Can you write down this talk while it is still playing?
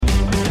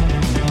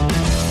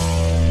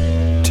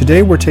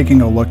Today we're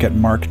taking a look at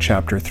Mark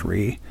chapter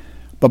 3.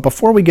 But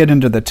before we get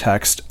into the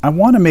text, I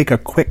want to make a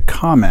quick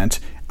comment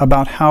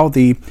about how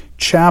the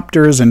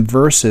chapters and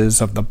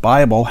verses of the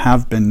Bible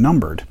have been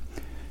numbered.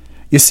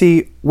 You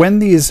see, when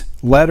these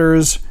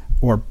letters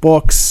or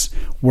books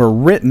were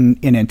written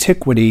in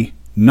antiquity,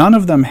 none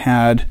of them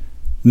had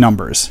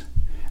numbers.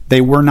 They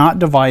were not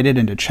divided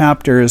into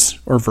chapters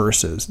or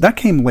verses. That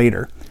came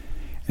later.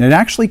 And it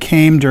actually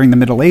came during the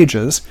Middle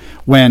Ages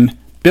when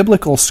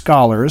biblical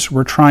scholars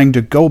were trying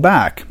to go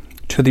back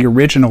to the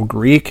original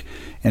Greek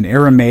and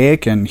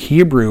Aramaic and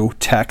Hebrew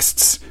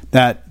texts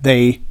that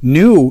they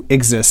knew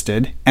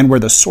existed and were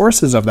the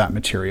sources of that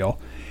material,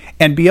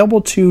 and be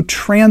able to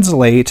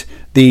translate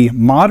the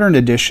modern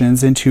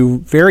editions into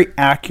very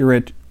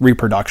accurate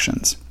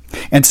reproductions.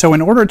 And so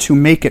in order to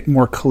make it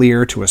more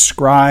clear to a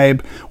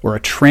scribe or a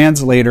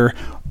translator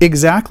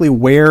exactly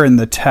where in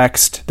the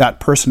text that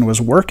person was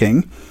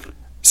working,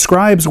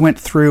 scribes went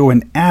through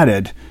and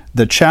added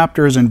the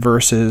chapters and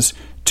verses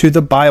to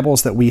the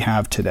Bibles that we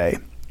have today.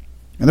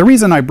 And the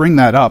reason I bring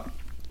that up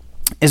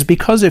is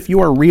because if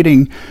you are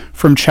reading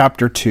from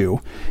chapter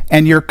 2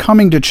 and you're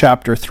coming to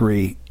chapter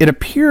 3, it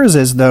appears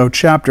as though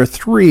chapter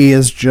 3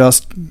 is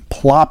just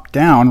plopped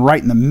down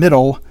right in the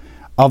middle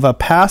of a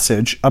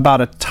passage about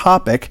a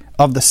topic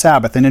of the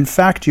Sabbath. And in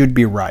fact, you'd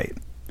be right.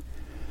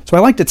 So I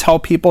like to tell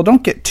people,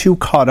 don't get too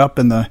caught up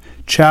in the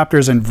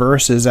chapters and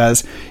verses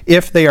as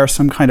if they are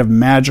some kind of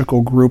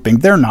magical grouping.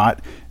 They're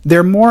not.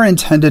 They're more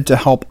intended to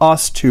help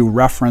us to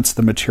reference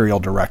the material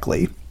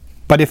directly.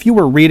 But if you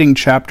were reading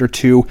chapter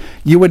 2,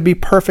 you would be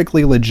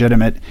perfectly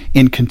legitimate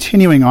in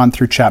continuing on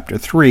through chapter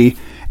 3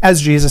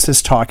 as Jesus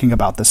is talking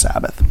about the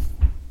Sabbath.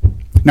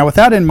 Now with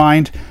that in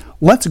mind,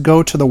 let's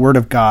go to the Word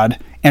of God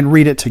and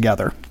read it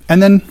together,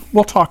 and then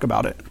we'll talk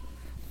about it.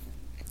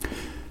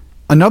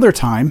 Another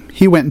time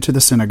he went into the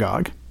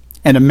synagogue,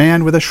 and a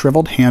man with a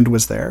shriveled hand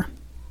was there.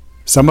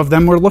 Some of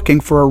them were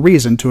looking for a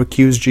reason to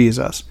accuse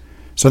Jesus,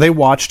 so they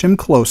watched him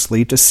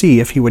closely to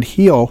see if he would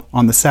heal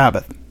on the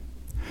Sabbath.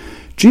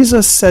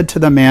 Jesus said to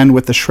the man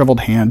with the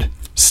shriveled hand,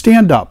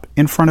 "Stand up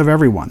in front of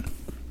everyone."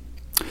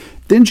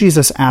 Then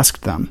Jesus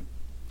asked them,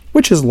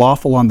 "Which is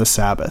lawful on the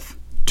Sabbath,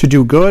 to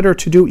do good or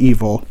to do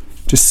evil,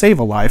 to save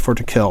a life or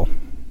to kill?"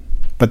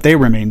 But they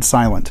remained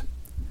silent.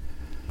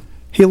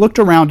 He looked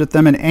around at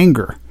them in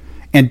anger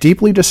and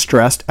deeply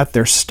distressed at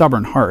their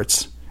stubborn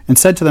hearts, and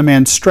said to the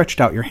man, "Stretch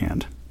out your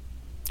hand."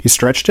 He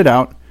stretched it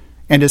out,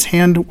 and his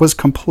hand was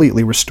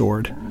completely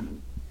restored.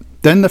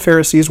 Then the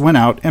Pharisees went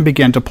out and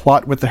began to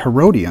plot with the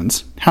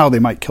Herodians how they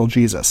might kill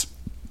Jesus.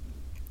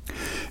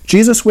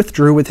 Jesus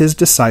withdrew with his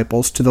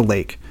disciples to the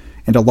lake,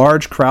 and a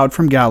large crowd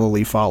from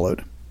Galilee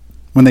followed.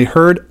 When they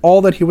heard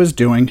all that he was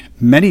doing,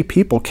 many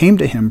people came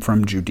to him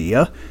from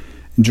Judea,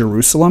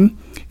 Jerusalem,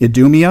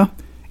 Idumea,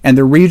 and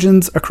the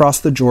regions across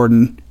the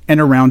Jordan and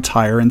around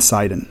Tyre and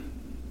Sidon.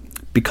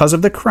 Because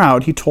of the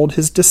crowd, he told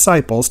his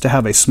disciples to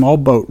have a small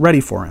boat ready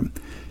for him,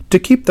 to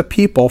keep the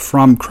people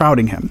from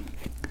crowding him.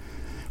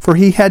 For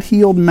he had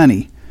healed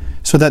many,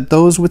 so that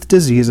those with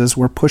diseases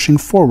were pushing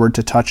forward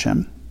to touch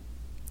him.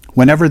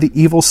 Whenever the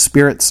evil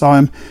spirits saw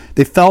him,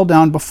 they fell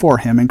down before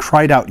him and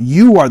cried out,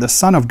 "You are the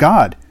Son of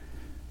God!"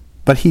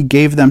 But he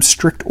gave them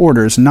strict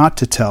orders not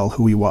to tell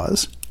who he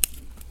was.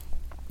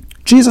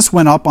 Jesus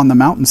went up on the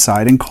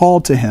mountainside and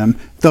called to him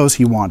those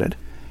he wanted,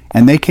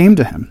 and they came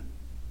to him.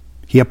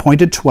 He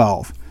appointed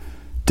 12,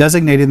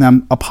 designating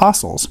them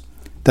apostles,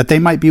 that they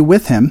might be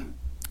with him,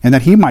 and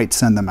that he might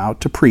send them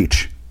out to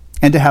preach,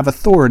 and to have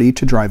authority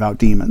to drive out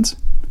demons.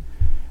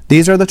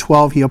 These are the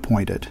 12 he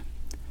appointed: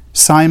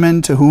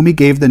 Simon, to whom he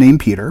gave the name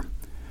Peter,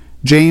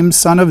 James,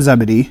 son of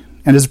Zebedee,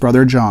 and his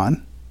brother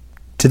John.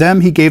 To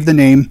them he gave the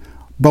name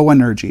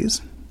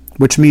Boanerges,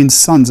 which means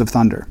sons of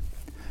thunder.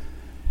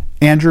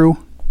 Andrew,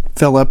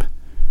 Philip,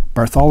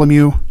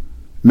 Bartholomew,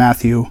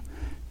 Matthew,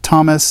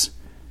 Thomas,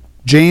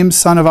 James,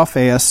 son of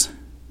Alphaeus,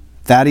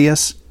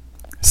 Thaddeus,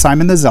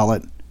 Simon the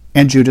Zealot,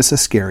 and Judas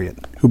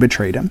Iscariot, who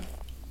betrayed him.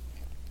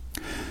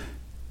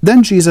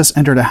 Then Jesus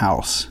entered a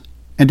house,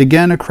 and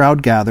again a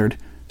crowd gathered,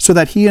 so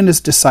that he and his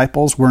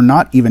disciples were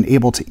not even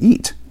able to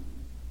eat.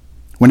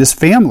 When his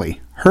family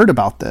heard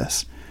about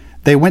this,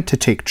 they went to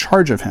take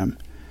charge of him,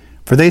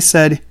 for they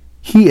said,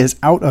 "He is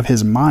out of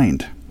his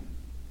mind."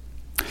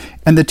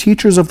 And the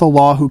teachers of the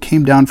law who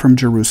came down from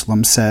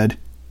Jerusalem said,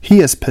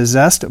 "He is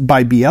possessed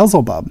by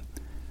Beelzebub.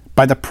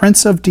 By the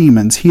prince of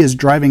demons he is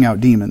driving out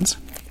demons."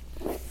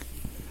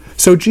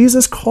 So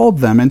Jesus called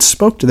them and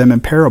spoke to them in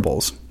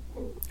parables.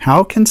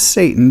 How can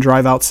Satan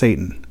drive out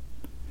Satan?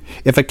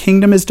 If a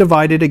kingdom is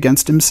divided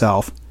against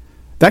himself,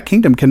 that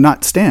kingdom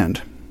cannot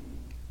stand.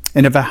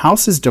 And if a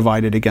house is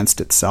divided against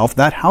itself,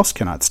 that house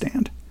cannot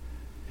stand.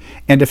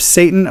 And if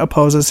Satan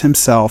opposes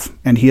himself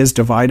and he is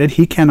divided,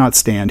 he cannot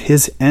stand.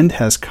 His end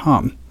has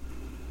come.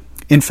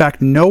 In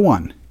fact, no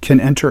one can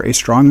enter a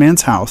strong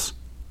man's house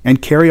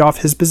and carry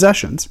off his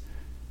possessions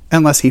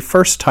unless he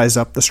first ties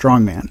up the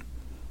strong man.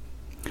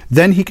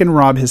 Then he can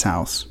rob his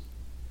house.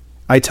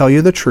 I tell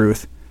you the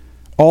truth,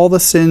 all the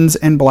sins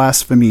and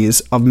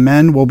blasphemies of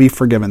men will be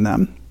forgiven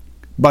them,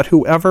 but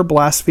whoever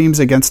blasphemes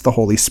against the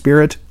Holy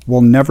Spirit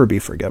will never be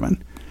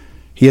forgiven.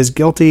 He is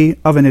guilty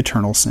of an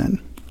eternal sin."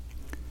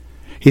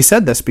 He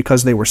said this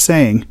because they were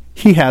saying,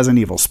 "He has an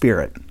evil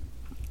spirit."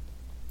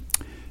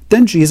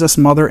 Then Jesus'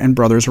 mother and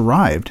brothers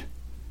arrived.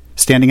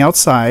 Standing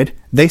outside,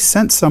 they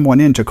sent someone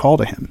in to call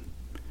to him.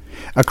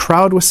 A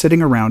crowd was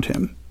sitting around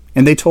him,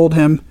 and they told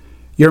him,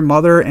 "Your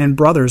mother and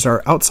brothers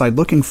are outside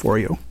looking for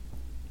you."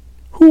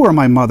 "Who are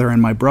my mother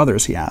and my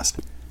brothers?" he asked.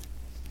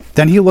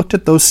 Then he looked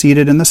at those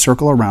seated in the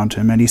circle around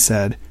him, and he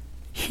said,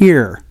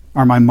 "Here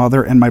are my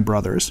mother and my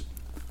brothers.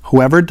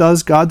 Whoever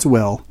does God's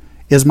will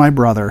is my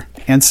brother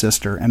and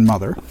sister and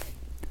mother."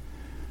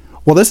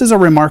 Well, this is a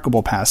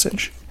remarkable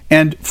passage,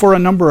 and for a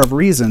number of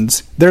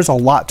reasons, there's a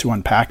lot to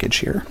unpackage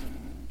here.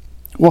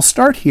 We'll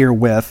start here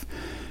with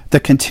the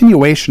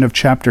continuation of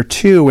chapter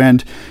 2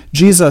 and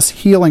Jesus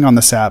healing on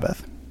the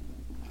Sabbath.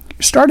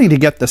 You're starting to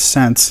get the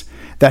sense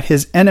that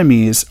his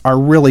enemies are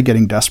really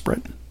getting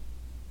desperate.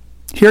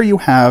 Here you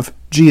have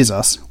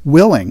Jesus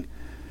willing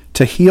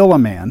to heal a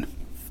man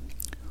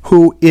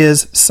who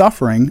is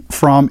suffering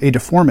from a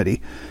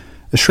deformity.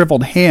 The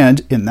shriveled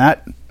hand in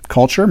that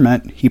culture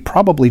meant he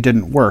probably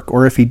didn't work,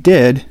 or if he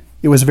did,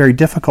 it was very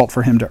difficult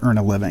for him to earn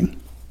a living.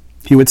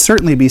 He would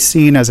certainly be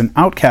seen as an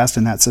outcast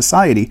in that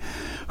society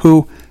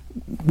who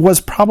was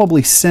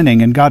probably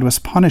sinning, and God was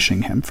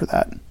punishing him for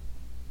that.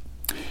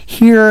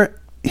 Here,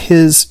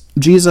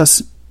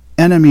 Jesus'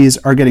 enemies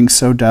are getting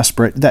so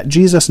desperate that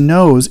Jesus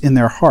knows in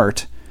their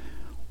heart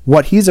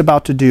what he's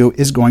about to do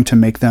is going to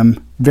make them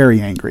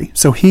very angry.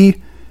 So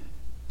he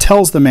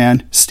tells the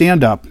man,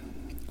 "Stand up,"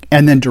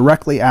 and then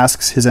directly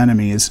asks his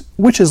enemies,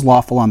 which is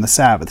lawful on the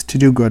Sabbath, to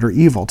do good or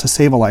evil, to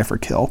save a life or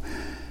kill.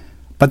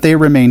 But they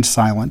remained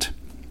silent.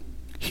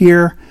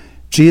 Here,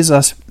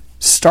 Jesus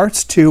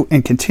starts to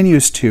and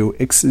continues to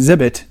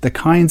exhibit the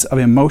kinds of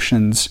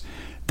emotions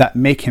that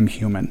make him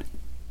human.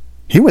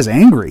 He was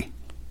angry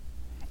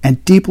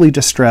and deeply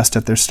distressed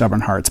at their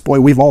stubborn hearts.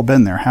 Boy, we've all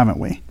been there, haven't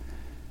we?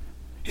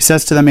 He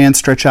says to the man,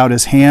 "Stretch out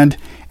his hand,"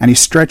 and he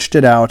stretched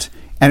it out,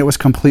 and it was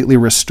completely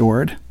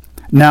restored.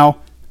 Now,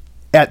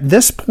 at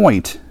this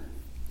point,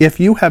 if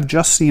you have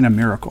just seen a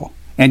miracle,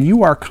 and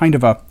you are kind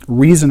of a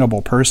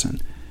reasonable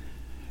person,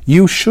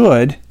 you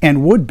should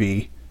and would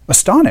be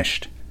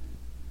astonished.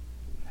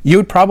 You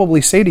would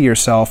probably say to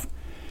yourself,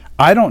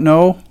 "I don't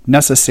know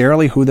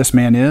necessarily who this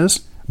man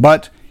is,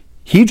 but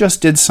he just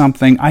did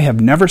something I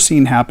have never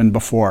seen happen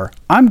before.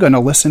 I'm going to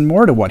listen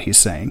more to what he's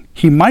saying.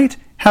 He might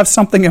have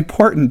something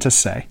important to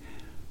say."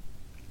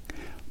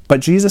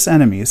 But Jesus'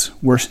 enemies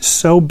were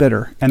so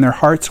bitter and their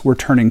hearts were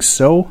turning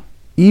so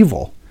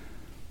evil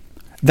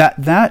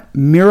that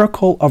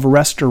miracle of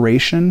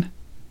restoration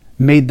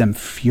made them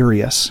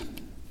furious.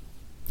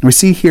 We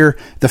see here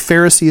the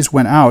Pharisees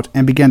went out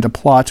and began to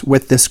plot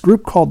with this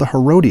group called the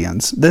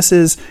Herodians. This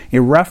is a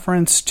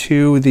reference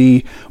to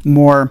the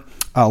more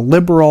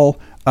liberal,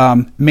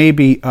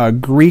 maybe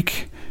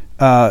Greek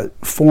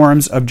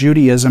forms of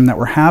Judaism that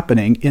were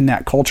happening in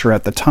that culture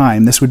at the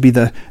time. This would be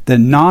the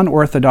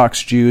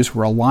non-Orthodox Jews who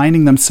were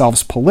aligning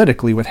themselves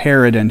politically with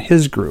Herod and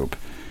his group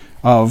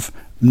of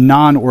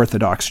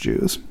non-Orthodox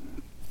Jews.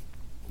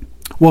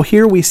 Well,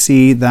 here we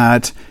see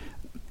that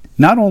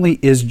not only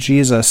is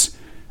Jesus'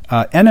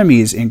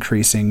 enemies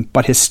increasing,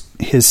 but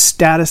his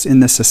status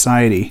in this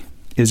society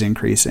is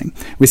increasing.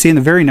 We see in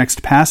the very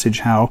next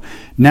passage how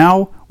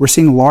now we're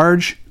seeing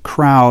large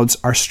crowds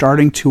are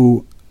starting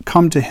to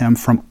come to him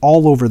from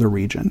all over the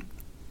region.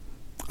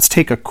 Let's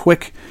take a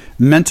quick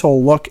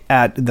mental look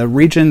at the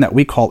region that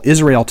we call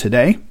Israel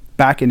today.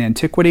 Back in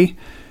antiquity,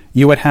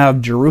 you would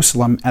have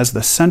Jerusalem as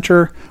the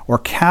center or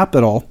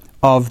capital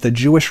of the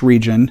Jewish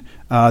region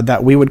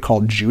that we would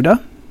call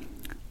Judah,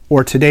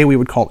 or today we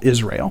would call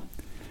Israel.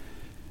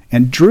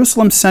 And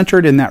Jerusalem,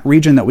 centered in that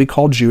region that we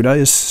call Judah,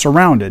 is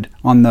surrounded.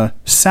 On the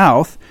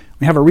south,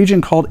 we have a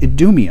region called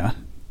Idumea.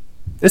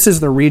 This is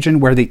the region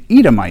where the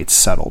Edomites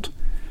settled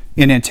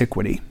in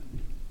antiquity.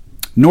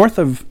 North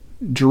of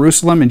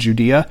Jerusalem and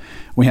Judea,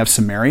 we have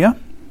Samaria.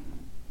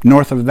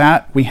 North of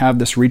that, we have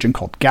this region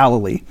called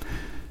Galilee.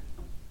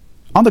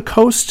 On the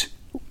coast,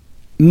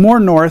 more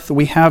north,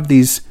 we have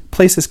these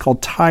places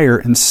called Tyre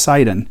and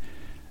Sidon.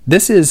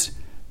 This is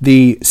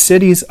the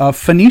cities of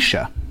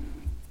Phoenicia,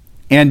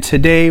 and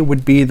today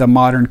would be the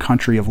modern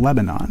country of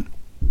Lebanon.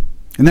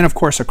 And then, of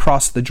course,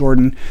 across the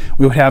Jordan,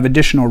 we would have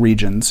additional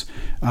regions,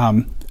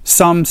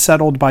 some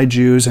settled by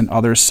Jews and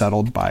others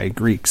settled by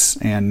Greeks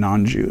and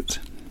non-Jews.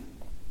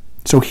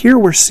 So here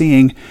we're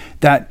seeing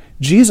that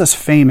Jesus'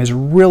 fame is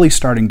really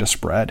starting to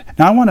spread.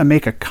 Now, I want to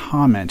make a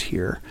comment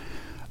here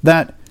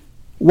that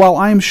while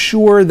I'm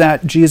sure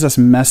that Jesus'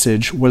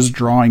 message was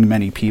drawing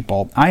many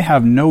people, I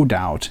have no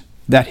doubt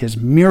that his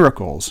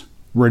miracles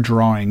were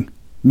drawing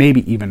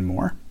maybe even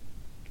more.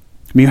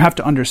 I mean, you have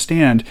to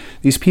understand,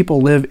 these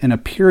people live in a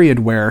period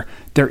where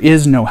there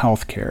is no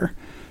health care.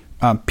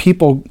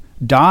 People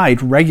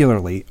died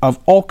regularly of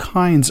all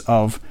kinds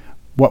of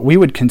what we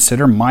would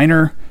consider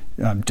minor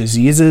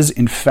diseases,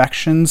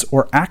 infections,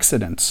 or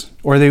accidents,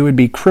 or they would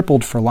be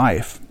crippled for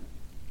life.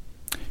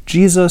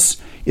 Jesus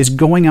is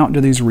going out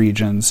into these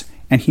regions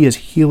and he is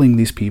healing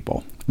these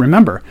people.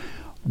 Remember,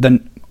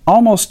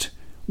 almost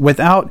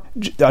without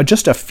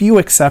just a few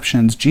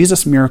exceptions,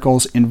 Jesus'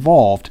 miracles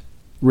involved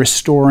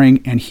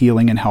restoring and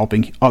healing and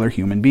helping other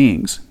human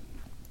beings.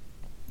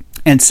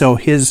 And so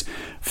his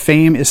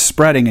fame is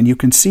spreading, and you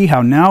can see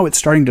how now it's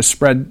starting to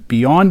spread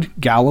beyond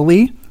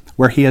Galilee,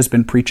 where he has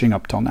been preaching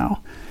up till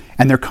now.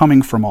 And they're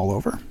coming from all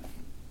over.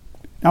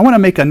 Now, I want to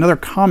make another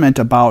comment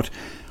about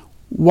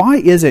why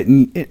is it,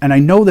 and I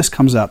know this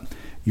comes up,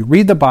 you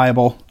read the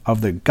Bible of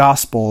the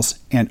Gospels,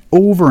 and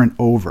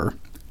over,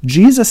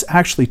 Jesus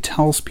actually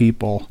tells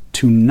people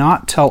to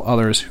not tell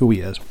others who he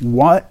is.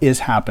 What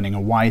is happening,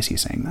 and why is he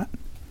saying that?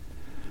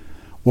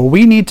 Well,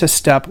 we need to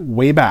step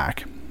way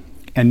back,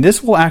 and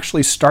this will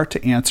actually start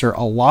to answer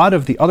a lot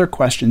of the other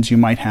questions you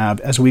might have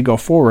as we go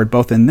forward,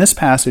 both in this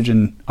passage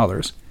and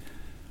others.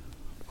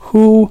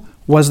 Who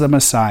was the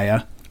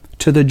Messiah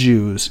to the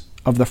Jews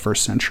of the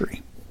first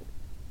century?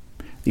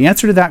 The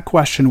answer to that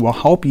question will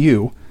help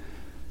you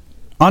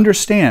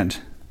understand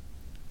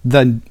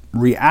the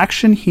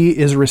reaction he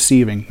is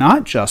receiving,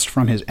 not just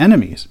from his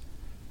enemies,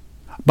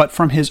 but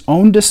from his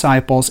own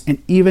disciples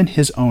and even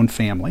his own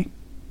family.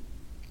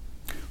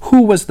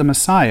 Who was the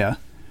Messiah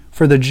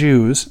for the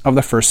Jews of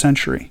the first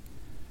century?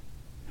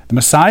 The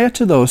Messiah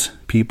to those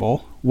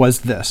people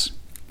was this.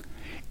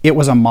 It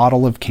was a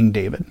model of King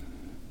David.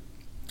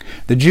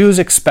 The Jews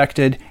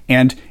expected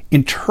and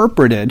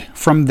interpreted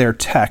from their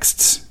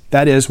texts,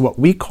 that is what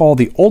we call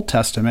the Old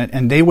Testament,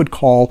 and they would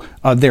call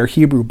their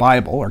Hebrew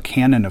Bible or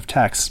canon of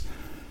texts.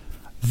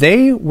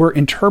 They were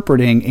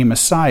interpreting a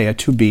Messiah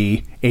to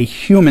be a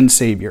human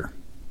savior,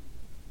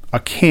 a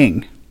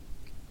king,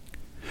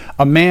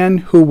 a man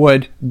who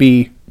would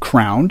be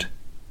crowned,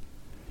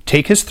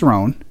 take his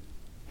throne,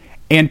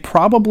 and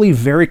probably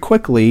very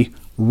quickly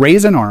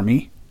raise an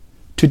army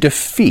to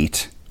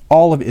defeat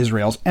all of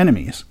Israel's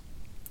enemies.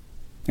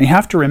 And you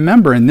have to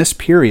remember, in this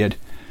period,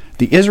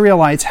 the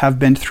Israelites have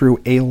been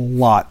through a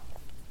lot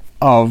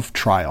of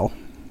trial.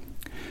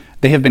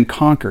 They have been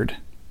conquered.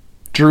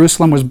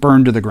 Jerusalem was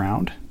burned to the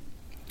ground.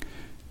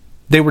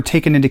 They were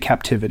taken into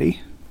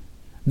captivity.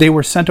 They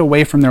were sent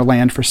away from their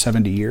land for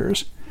 70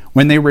 years.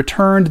 When they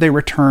returned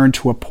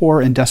to a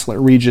poor and desolate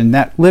region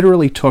that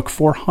literally took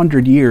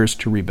 400 years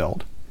to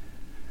rebuild.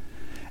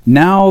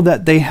 Now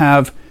that they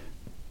have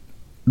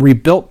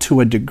rebuilt to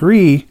a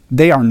degree,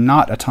 they are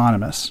not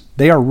autonomous.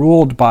 They are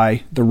ruled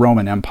by the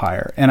Roman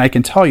Empire. And I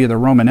can tell you the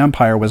Roman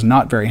Empire was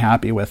not very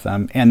happy with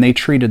them, and they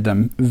treated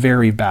them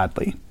very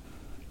badly.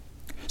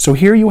 So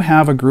here you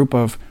have a group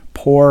of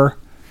poor,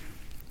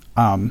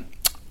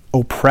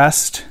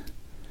 oppressed,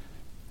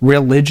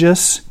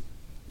 religious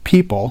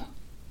people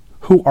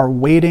who are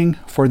waiting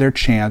for their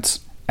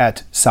chance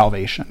at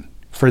salvation.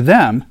 For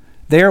them,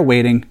 they are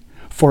waiting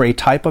for a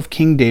type of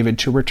King David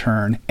to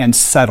return and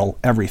settle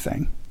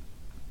everything.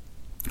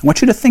 I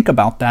want you to think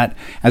about that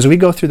as we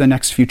go through the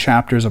next few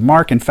chapters of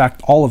Mark, in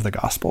fact, all of the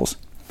Gospels,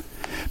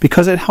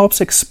 because it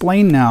helps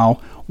explain now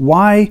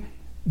why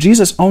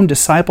Jesus' own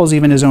disciples,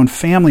 even his own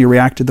family,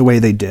 reacted the way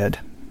they did.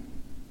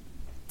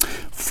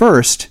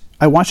 First,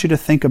 I want you to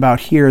think about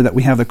here that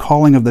we have the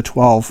calling of the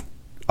 12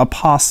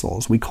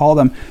 apostles. We call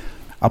them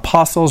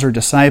apostles or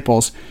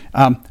disciples.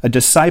 A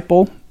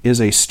disciple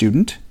is a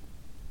student,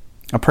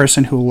 a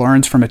person who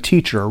learns from a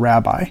teacher, a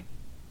rabbi.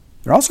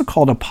 They're also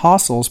called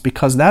apostles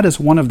because that is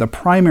one of the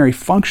primary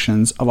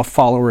functions of a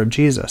follower of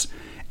Jesus.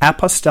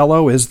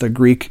 Apostello is the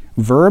Greek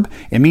verb.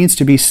 It means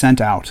to be sent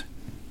out.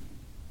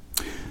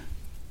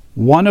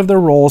 One of the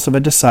roles of a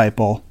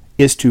disciple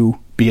is to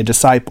be a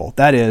disciple.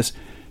 That is,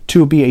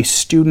 to be a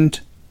student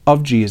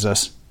of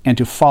Jesus and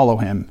to follow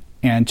him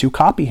and to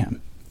copy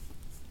him.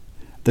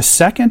 The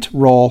second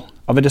role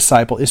of a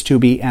disciple is to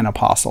be an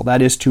apostle.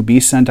 That is, to be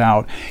sent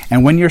out.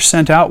 And when you're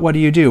sent out, what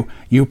do?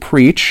 You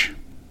preach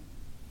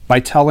by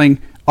telling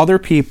other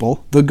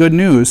people the good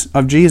news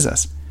of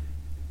Jesus.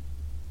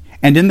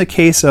 And in the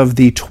case of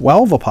the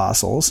 12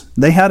 apostles,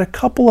 they had a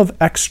couple of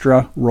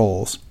extra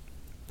roles.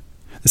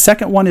 The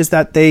second one is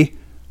that they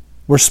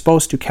were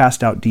supposed to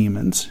cast out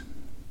demons.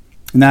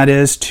 And that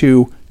is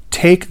to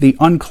take the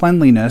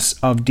uncleanliness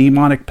of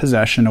demonic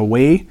possession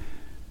away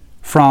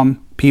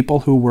from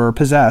people who were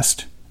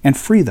possessed and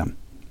free them.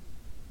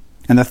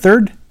 And the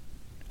third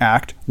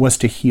act was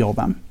to heal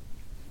them.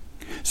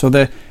 So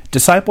the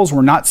disciples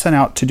were not sent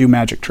out to do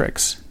magic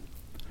tricks.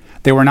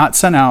 They were not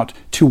sent out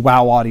to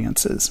wow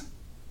audiences.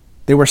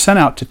 They were sent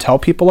out to tell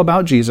people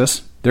about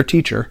Jesus, their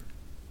teacher,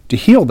 to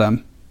heal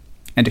them,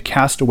 and to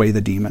cast away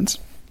the demons.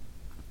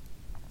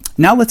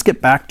 Now let's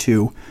get back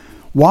to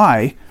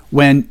why,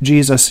 when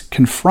Jesus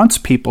confronts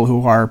people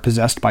who are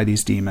possessed by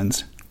these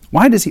demons,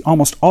 why does he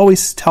almost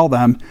always tell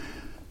them,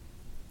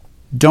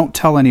 "Don't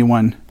tell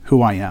anyone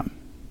who I am"?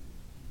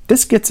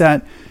 This gets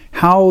at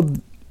how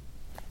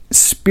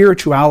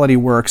spirituality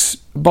works,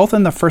 both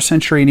in the first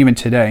century and even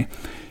today.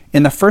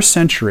 In the first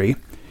century,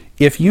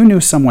 if you knew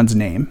someone's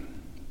name,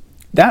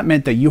 that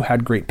meant that you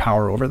had great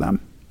power over them.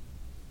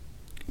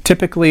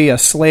 Typically, a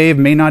slave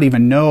may not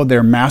even know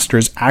their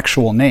master's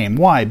actual name.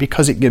 Why?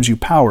 Because it gives you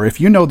power. If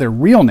you know their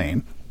real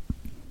name,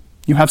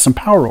 you have some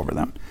power over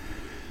them.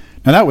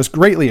 Now that was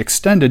greatly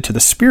extended to the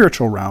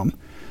spiritual realm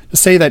to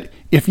say that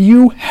if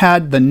you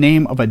had the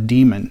name of a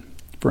demon,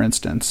 for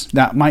instance,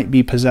 that might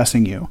be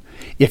possessing you,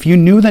 if you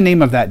knew the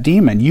name of that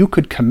demon, you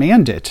could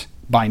command it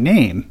by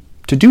name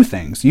to do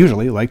things,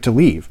 usually like to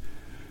leave.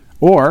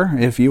 Or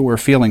if you were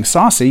feeling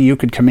saucy, you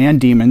could command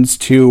demons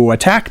to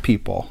attack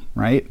people,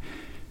 right?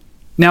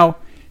 Now,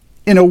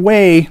 in a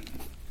way,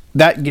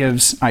 that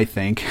gives, I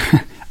think,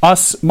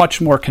 us much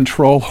more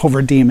control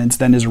over demons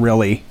than is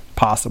really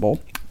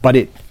possible. But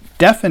it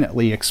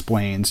definitely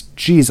explains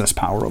Jesus'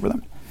 power over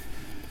them.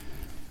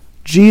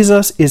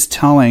 Jesus is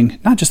telling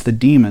not just the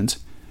demons,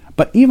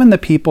 but even the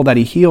people that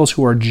he heals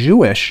who are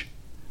Jewish,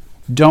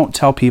 don't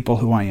tell people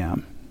who I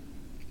am.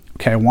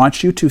 Okay, I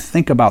want you to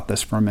think about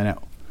this for a minute.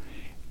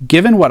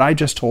 Given what I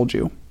just told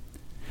you,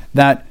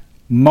 that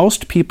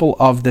most people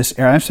of this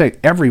era, I say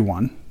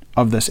everyone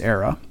of this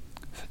era,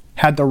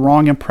 had the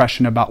wrong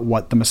impression about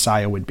what the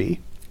Messiah would be.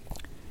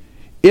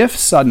 If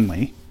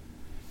suddenly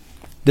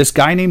this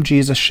guy named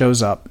Jesus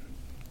shows up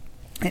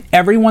and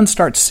everyone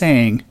starts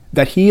saying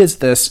that he is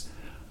this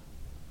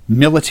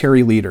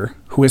military leader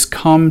who has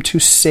come to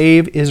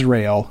save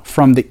Israel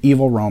from the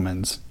evil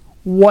Romans,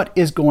 what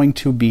is going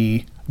to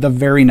be the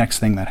very next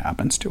thing that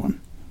happens to him?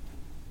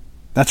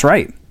 That's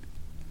right.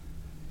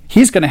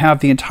 He's going to have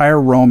the entire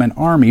Roman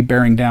army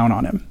bearing down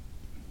on him.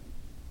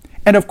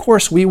 And of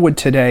course, we would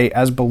today,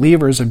 as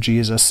believers of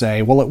Jesus,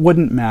 say, well, it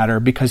wouldn't matter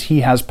because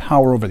he has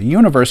power over the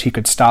universe. He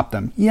could stop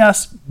them.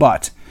 Yes,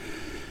 but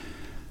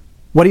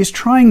what he's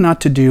trying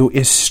not to do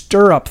is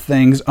stir up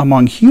things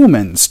among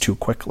humans too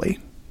quickly.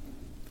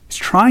 He's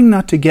trying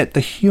not to get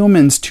the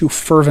humans too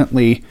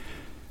fervently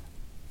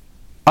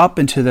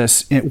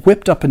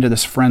whipped up into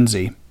this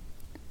frenzy.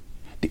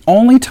 The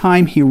only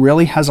time he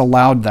really has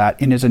allowed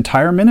that in his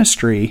entire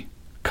ministry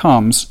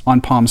comes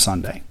on Palm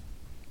Sunday.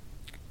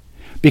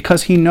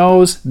 Because he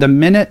knows the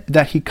minute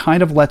that he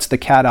kind of lets the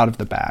cat out of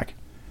the bag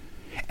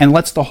and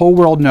lets the whole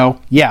world know,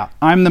 yeah,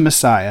 I'm the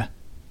Messiah.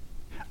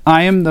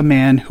 I am the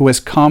man who has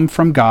come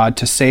from God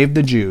to save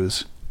the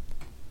Jews.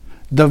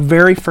 The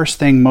very first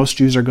thing most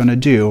Jews are going to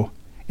do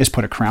is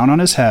put a crown on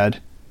his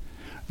head,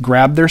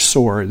 grab their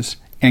swords,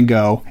 and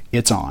go,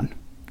 it's on.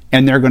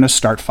 And they're going to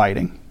start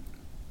fighting.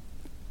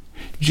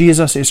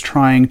 Jesus is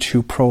trying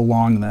to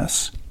prolong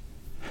this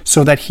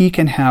so that he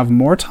can have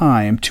more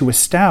time to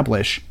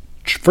establish,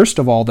 first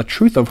of all, the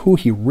truth of who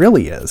he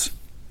really is.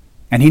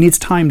 And he needs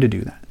time to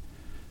do that.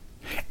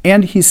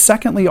 And he's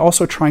secondly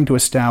also trying to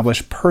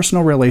establish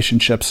personal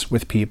relationships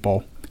with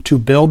people to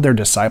build their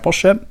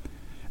discipleship,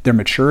 their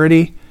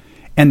maturity,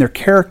 and their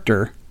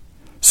character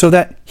so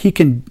that he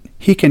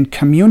can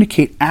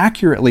communicate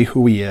accurately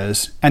who he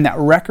is, and that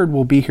record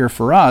will be here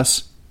for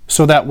us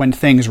so that when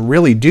things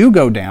really do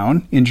go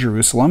down in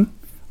Jerusalem,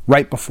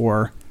 right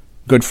before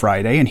Good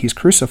Friday and he's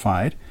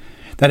crucified,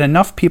 that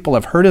enough people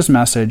have heard his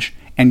message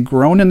and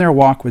grown in their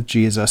walk with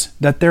Jesus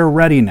that they're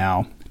ready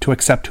now to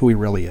accept who he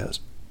really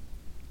is.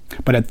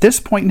 But at this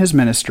point in his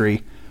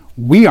ministry,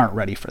 we aren't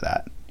ready for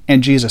that,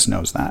 and Jesus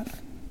knows that.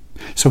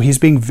 So he's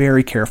being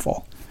very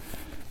careful.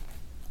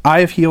 I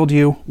have healed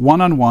you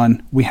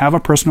one-on-one. We have a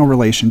personal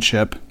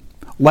relationship.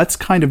 Let's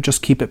kind of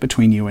just keep it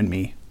between you and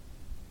me.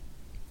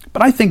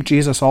 But I think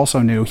Jesus also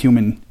knew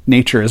human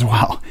nature as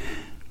well.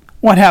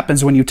 What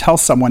happens when you tell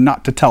someone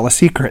not to tell a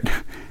secret?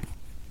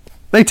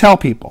 They tell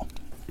people.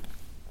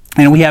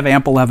 And we have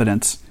ample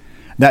evidence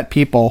that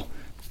people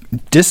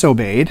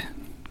disobeyed,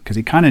 because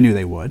he kind of knew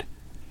they would.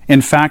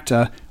 In fact,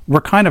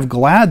 we're kind of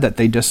glad that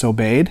they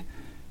disobeyed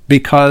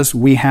because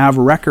we have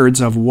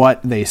records of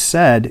what they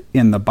said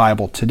in the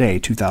Bible today,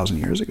 2,000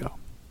 years ago.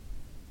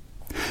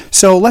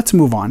 So let's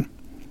move on.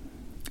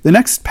 The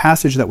next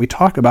passage that we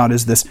talk about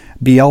is this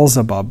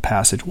Beelzebub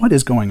passage. What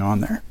is going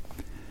on there?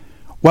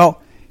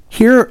 Well,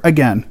 here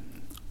again,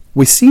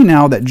 we see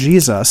now that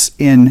Jesus,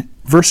 in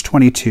verse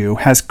 22,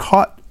 has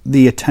caught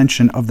the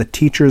attention of the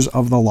teachers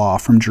of the law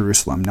from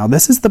Jerusalem. Now,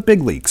 this is the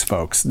big leagues,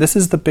 folks. This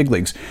is the big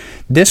leagues.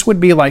 This would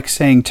be like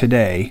saying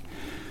today,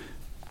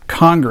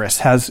 Congress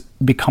has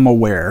become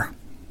aware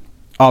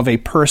of a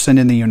person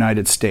in the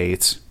United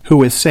States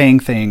who is saying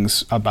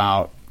things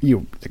about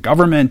the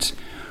government,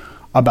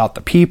 about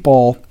the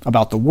people,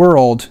 about the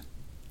world.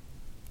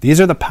 These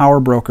are the power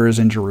brokers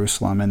in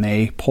Jerusalem, and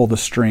they pull the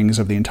strings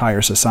of the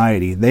entire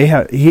society.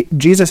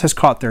 Jesus has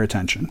caught their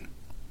attention.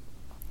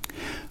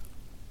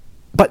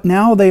 But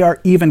now they are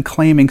even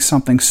claiming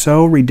something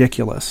so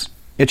ridiculous.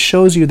 It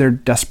shows you their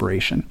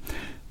desperation.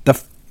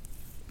 The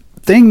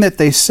thing that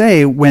they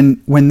say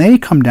when they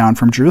come down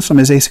from Jerusalem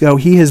is they go,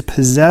 he is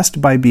possessed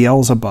by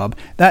Beelzebub.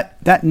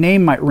 That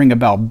name might ring a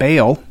bell.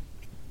 Baal,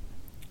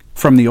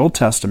 from the Old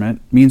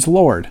Testament, means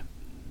Lord.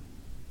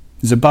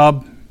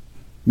 Zebub,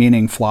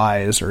 meaning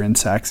flies or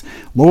insects.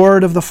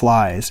 Lord of the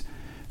flies.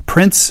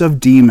 Prince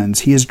of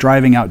demons. He is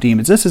driving out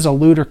demons. This is a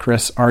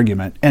ludicrous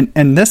argument.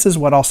 And this is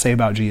what I'll say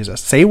about Jesus.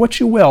 Say what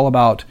you will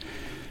about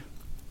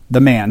the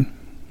man.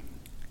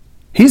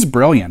 He's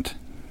brilliant.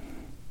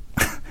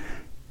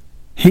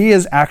 He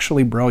is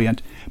actually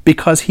brilliant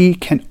because he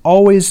can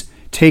always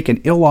take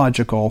an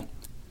illogical,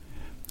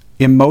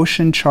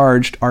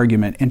 emotion-charged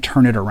argument and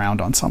turn it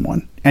around on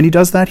someone. And he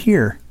does that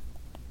here.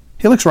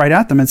 He looks right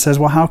at them and says,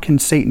 well, how can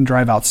Satan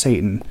drive out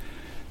Satan?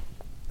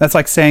 That's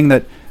like saying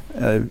that,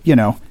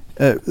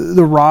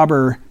 the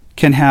robber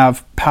can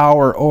have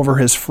power over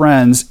his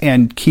friends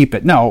and keep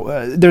it.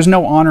 No, there's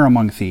no honor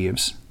among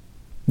thieves.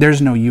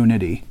 There's no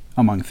unity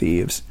among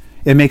thieves.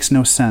 It makes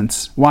no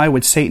sense. Why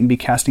would Satan be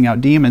casting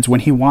out demons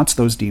when he wants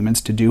those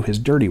demons to do his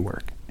dirty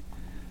work?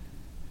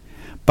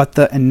 But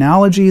the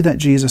analogy that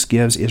Jesus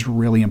gives is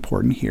really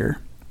important here.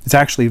 It's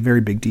actually a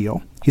very big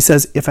deal. He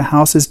says, if a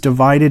house is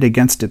divided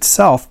against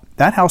itself,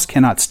 that house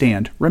cannot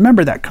stand.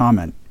 Remember that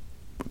comment.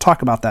 We'll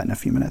talk about that in a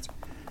few minutes.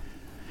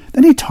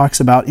 Then he talks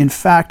about, in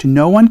fact,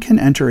 no one can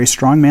enter a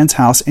strong man's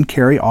house and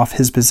carry off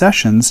his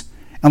possessions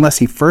unless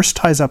he first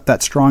ties up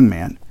that strong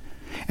man.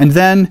 And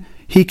then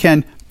he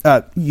can,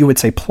 you would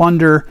say,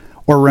 plunder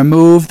or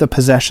remove the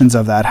possessions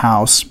of that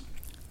house.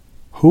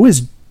 Who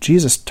is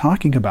Jesus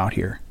talking about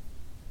here?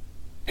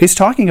 He's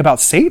talking about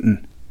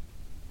Satan.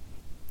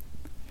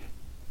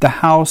 The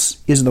house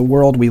is the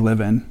world we live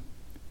in,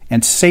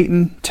 and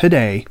Satan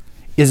today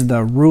is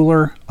the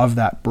ruler of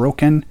that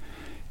broken,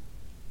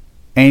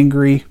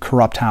 angry,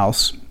 corrupt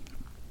house.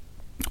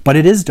 But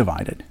it is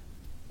divided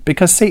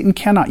because Satan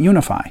cannot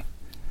unify.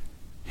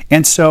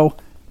 And so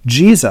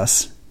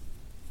Jesus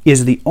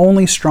is the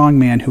only strong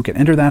man who can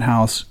enter that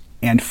house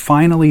and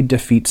finally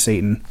defeat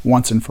Satan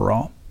once and for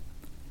all.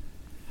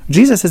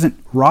 Jesus isn't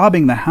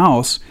robbing the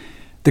house.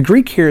 The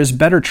Greek here is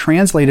better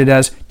translated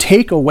as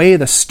take away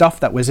the stuff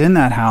that was in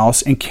that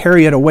house and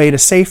carry it away to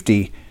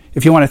safety.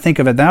 If you want to think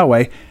of it that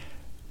way,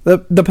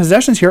 the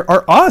possessions here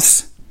are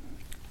us.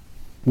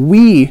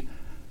 We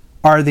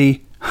are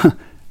the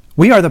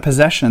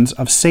possessions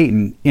of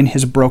Satan in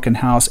his broken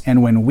house.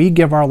 And when we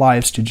give our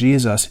lives to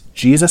Jesus,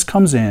 Jesus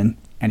comes in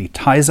and he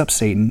ties up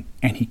Satan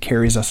and he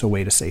carries us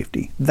away to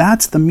safety.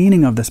 That's the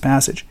meaning of this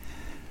passage.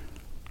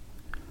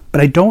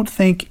 But I don't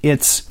think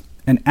it's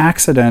an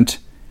accident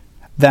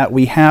that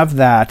we have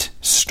that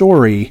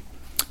story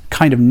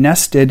kind of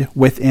nested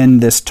within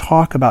this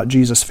talk about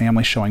Jesus'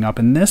 family showing up.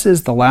 And this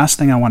is the last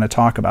thing I want to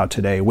talk about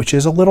today, which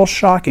is a little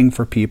shocking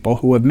for people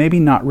who have maybe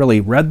not really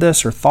read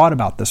this or thought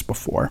about this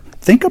before.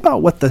 Think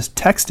about what the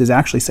text is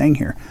actually saying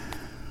here.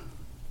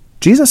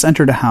 Jesus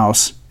entered a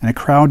house and a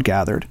crowd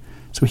gathered,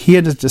 so he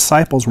and his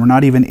disciples were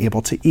not even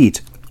able to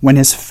eat. When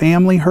his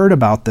family heard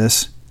about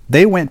this,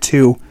 they went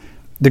to,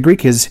 the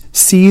Greek is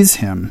seize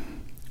him,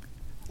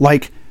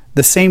 like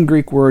the same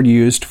Greek word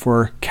used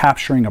for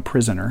capturing a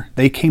prisoner.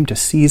 They came to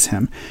seize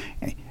him.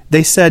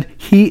 They said,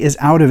 he is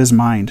out of his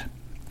mind.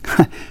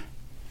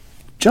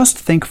 Just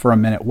think for a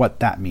minute what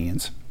that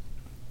means.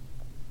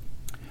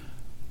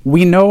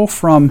 We know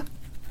from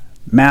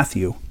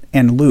Matthew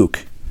and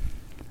Luke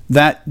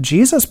that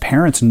Jesus'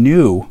 parents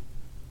knew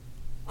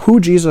who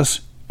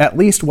Jesus, at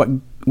least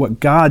what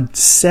God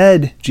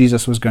said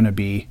Jesus was going to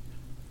be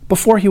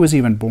before he was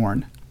even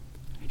born.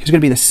 He was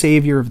going to be the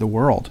Savior of the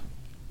world.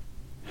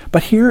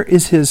 But here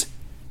is his,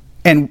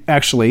 and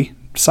actually,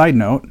 side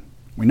note,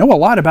 we know a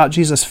lot about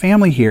Jesus'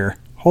 family here.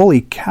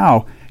 Holy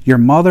cow, your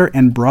mother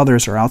and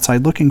brothers are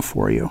outside looking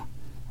for you.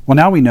 Well,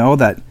 now we know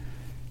that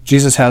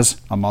Jesus has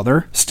a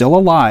mother still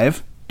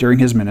alive during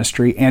his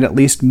ministry and at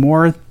least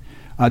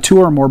two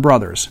or more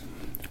brothers,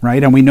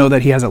 right? And we know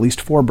that he has at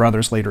least 4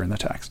 brothers later in the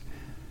text.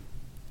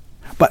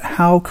 But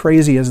how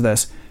crazy is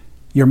this?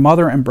 Your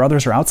mother and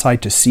brothers are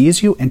outside to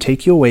seize you and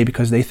take you away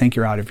because they think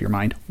you're out of your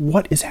mind.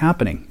 What is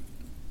happening?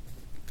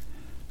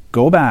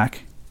 Go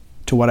back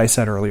to what I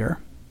said earlier.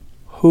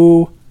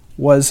 Who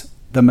was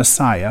the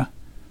Messiah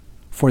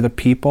for the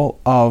people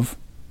of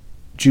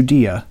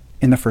Judea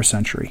in the first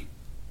century?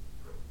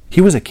 He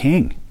was a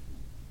king.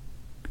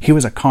 He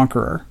was a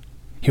conqueror.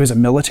 He was a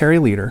military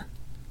leader.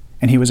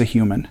 And he was a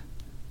human.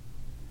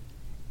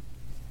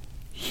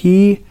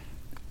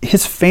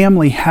 His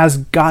family has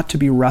got to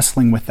be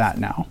wrestling with that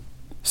now.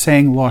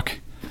 Saying, look,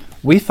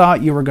 we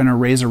thought you were going to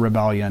raise a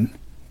rebellion.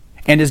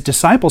 And his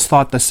disciples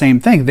thought the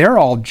same thing. They're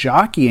all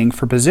jockeying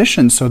for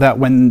positions so that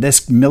when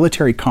this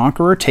military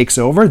conqueror takes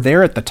over,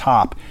 they're at the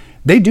top.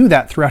 They do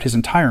that throughout his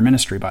entire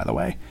ministry, by the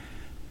way.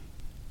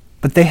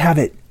 But they have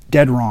it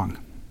dead wrong.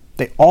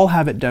 They all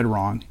have it dead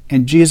wrong.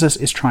 And Jesus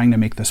is trying to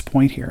make this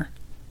point here.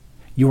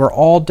 You are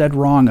all dead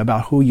wrong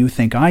about who you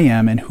think I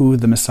am and who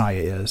the Messiah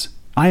is.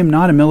 I am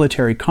not a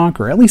military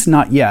conqueror, at least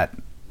not yet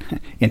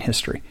in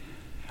history.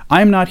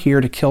 I am not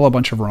here to kill a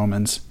bunch of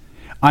Romans.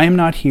 I am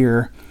not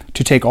here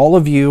to take all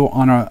of you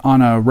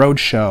on a road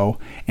show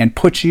and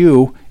put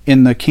you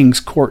in the king's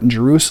court in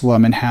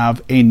Jerusalem and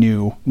have a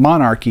new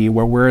monarchy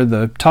where we're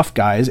the tough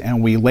guys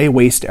and we lay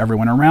waste to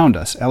everyone around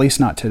us, at least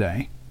not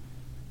today.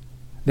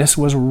 This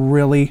was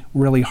really,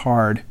 really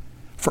hard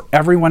for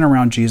everyone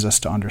around Jesus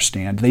to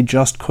understand. They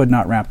just could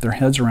not wrap their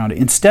heads around it.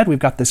 Instead, we've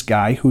got this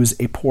guy who's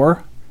a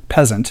poor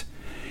peasant.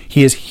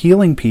 He is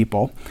healing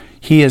people.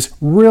 He is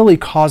really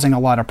causing a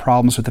lot of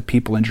problems with the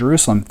people in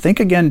Jerusalem.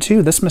 Think again,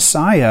 too, this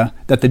Messiah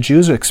that the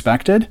Jews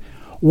expected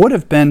would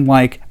have been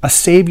like a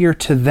savior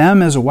to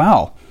them as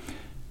well.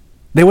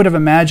 They would have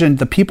imagined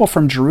the people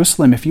from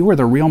Jerusalem, if you were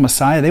the real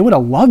Messiah, they would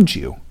have loved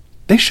you.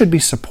 They should be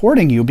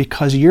supporting you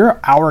because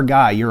you're our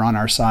guy, you're on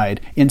our side.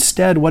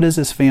 Instead, what is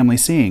this family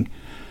seeing?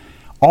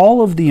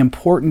 All of the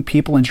important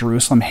people in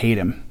Jerusalem hate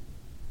him.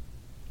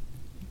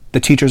 The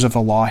teachers of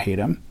the law hate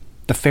him.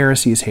 The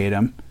Pharisees hate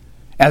him.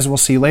 As we'll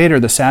see later,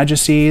 the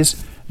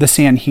Sadducees, the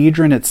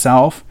Sanhedrin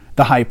itself,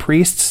 the high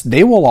priests,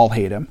 they will all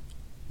hate him.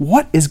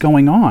 What is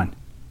going on?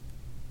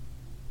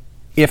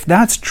 If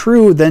that's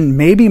true, then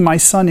maybe my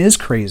son is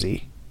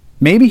crazy.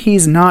 Maybe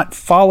he's not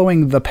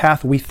following the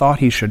path we thought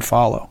he should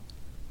follow.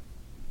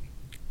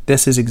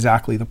 This is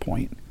exactly the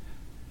point.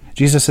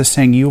 Jesus is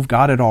saying, you've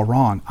got it all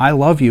wrong. I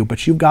love you,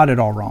 but you've got it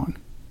all wrong.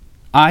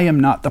 I am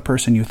not the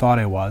person you thought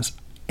I was.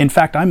 In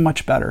fact, I'm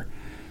much better.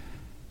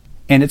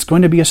 And it's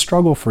going to be a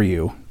struggle for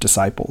you,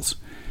 disciples,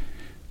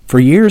 for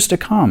years to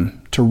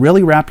come, to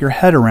really wrap your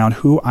head around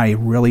who I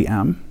really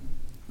am.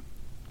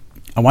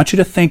 I want you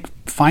to think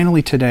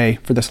finally today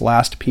for this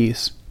last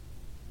piece.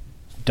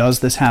 Does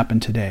this happen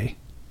today?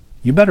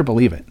 You better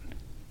believe it.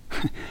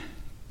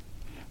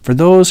 For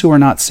those who are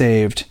not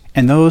saved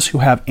and those who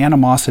have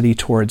animosity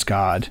towards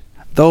God,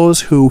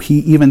 those who he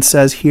even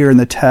says here in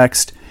the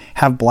text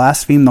have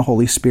blasphemed the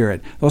Holy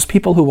Spirit, those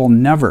people who will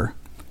never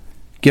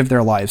give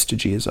their lives to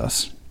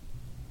Jesus,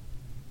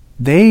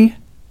 they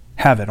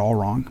have it all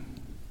wrong.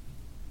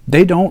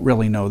 They don't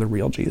really know the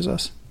real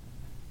Jesus.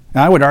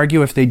 I would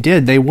argue if they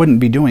did, they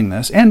wouldn't be doing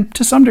this. And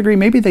to some degree,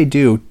 maybe they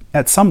do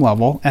at some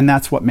level, and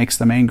that's what makes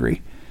them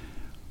angry.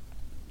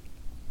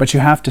 But you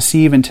have to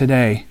see even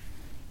today,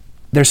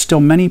 there's still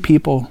many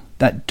people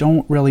that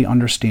don't really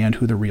understand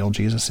who the real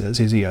Jesus is.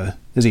 Is he a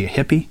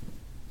hippie?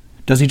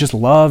 Does he just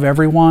love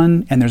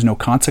everyone and there's no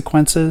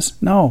consequences?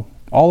 No,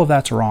 all of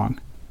that's wrong.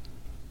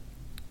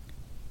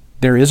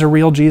 There is a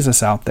real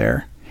Jesus out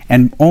there,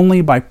 and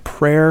only by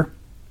prayer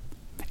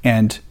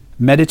and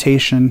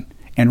meditation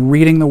and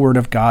reading the Word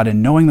of God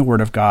and knowing the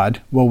Word of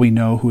God will we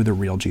know who the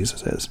real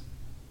Jesus is.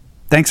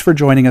 Thanks for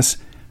joining us.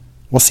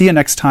 We'll see you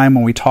next time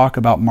when we talk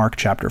about Mark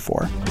chapter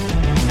 4.